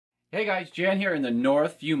Hey guys, Jan here in the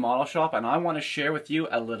Northview Model Shop, and I want to share with you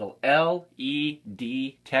a little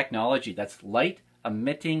LED technology. That's light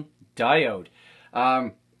emitting diode.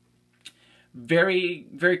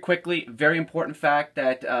 Very quickly, very important fact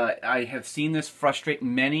that I have seen this frustrate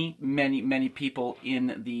many people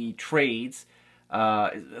in the trades,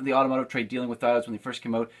 the automotive trade dealing with diodes when they first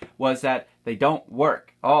came out, was that they don't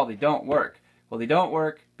work. Oh, they don't work. Well, they don't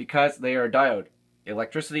work because they are a diode.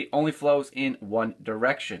 Electricity only flows in one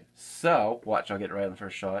direction. So, watch, I'll get it right on the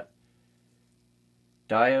first shot.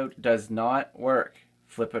 Diode does not work.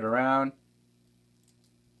 Flip it around.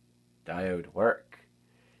 Diode work.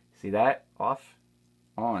 See that? Off,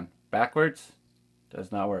 on. Backwards,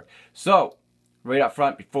 does not work. So, right up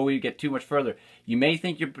front, before we get too much further, you may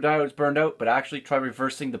think your diode's burned out, but actually try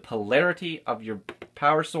reversing the polarity of your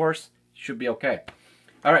power source. Should be okay.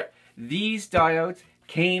 Alright, these diodes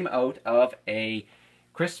came out of a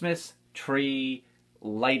Christmas tree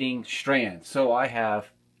lighting strand. So I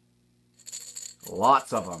have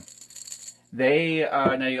lots of them. They now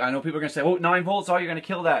I know people are going to say, oh, 9 volts, oh, you're going to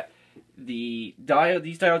kill that. These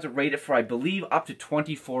diodes are rated for, I believe, up to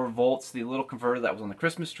 24 volts. The little converter that was on the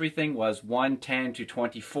Christmas tree thing was 110 to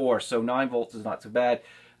 24, so 9 volts is not so bad.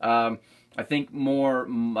 I think more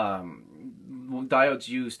diodes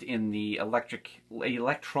used in the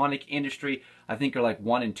electronic industry, I think, are like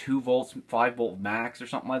 1 and 2 volts, 5 volt max or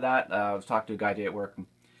something like that. I was talking to a guy today at work and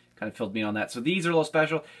kind of filled me on that. So these are a little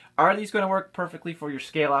special. Are these going to work perfectly for your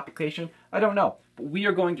scale application? I don't know, but we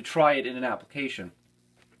are going to try it in an application.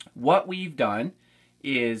 What we've done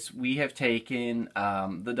is we have taken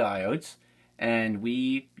the diodes and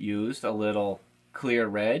we used a little clear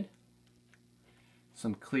red,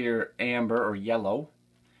 some clear amber or yellow,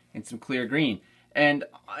 and some clear green. And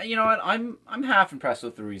you know what? I'm half impressed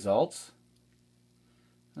with the results.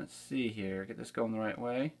 Let's see here. Get this going the right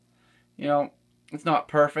way. You know, it's not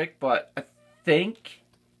perfect, but I think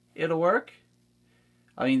it'll work.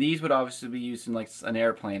 I mean, these would obviously be used in like an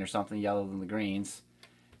airplane or something, yellow than the greens.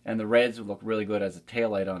 And the reds would look really good as a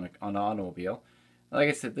taillight on an automobile. Like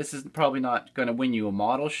I said, this is probably not going to win you a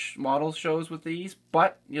model shows with these,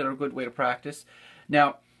 but you know, a good way to practice.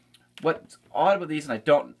 Now, what's odd with these, and I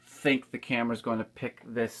don't think the camera's going to pick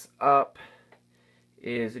this up,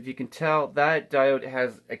 is if you can tell that diode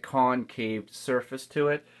has a concave surface to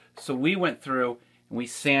it. So we went through and we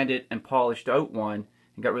sanded and polished out one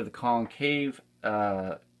and got rid of the concave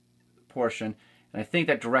portion. And I think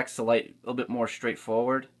that directs the light a little bit more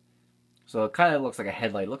straightforward. So it kind of looks like a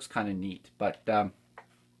headlight. It looks kind of neat. But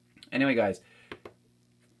anyway, guys,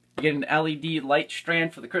 you get an LED light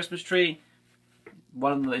strand for the Christmas tree.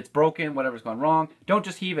 It's broken, whatever's gone wrong. Don't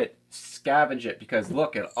just heave it, scavenge it, because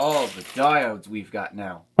look at all the diodes we've got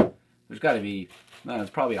now. There's got to be, there's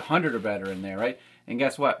probably 100 or better in there, right? And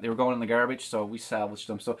guess what? They were going in the garbage, so we salvaged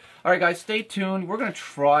them. So, all right, guys, stay tuned. We're going to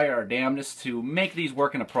try our damnedest to make these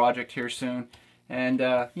work in a project here soon. And,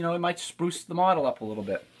 you know, it might spruce the model up a little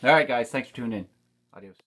bit. All right, guys, thanks for tuning in. Adios.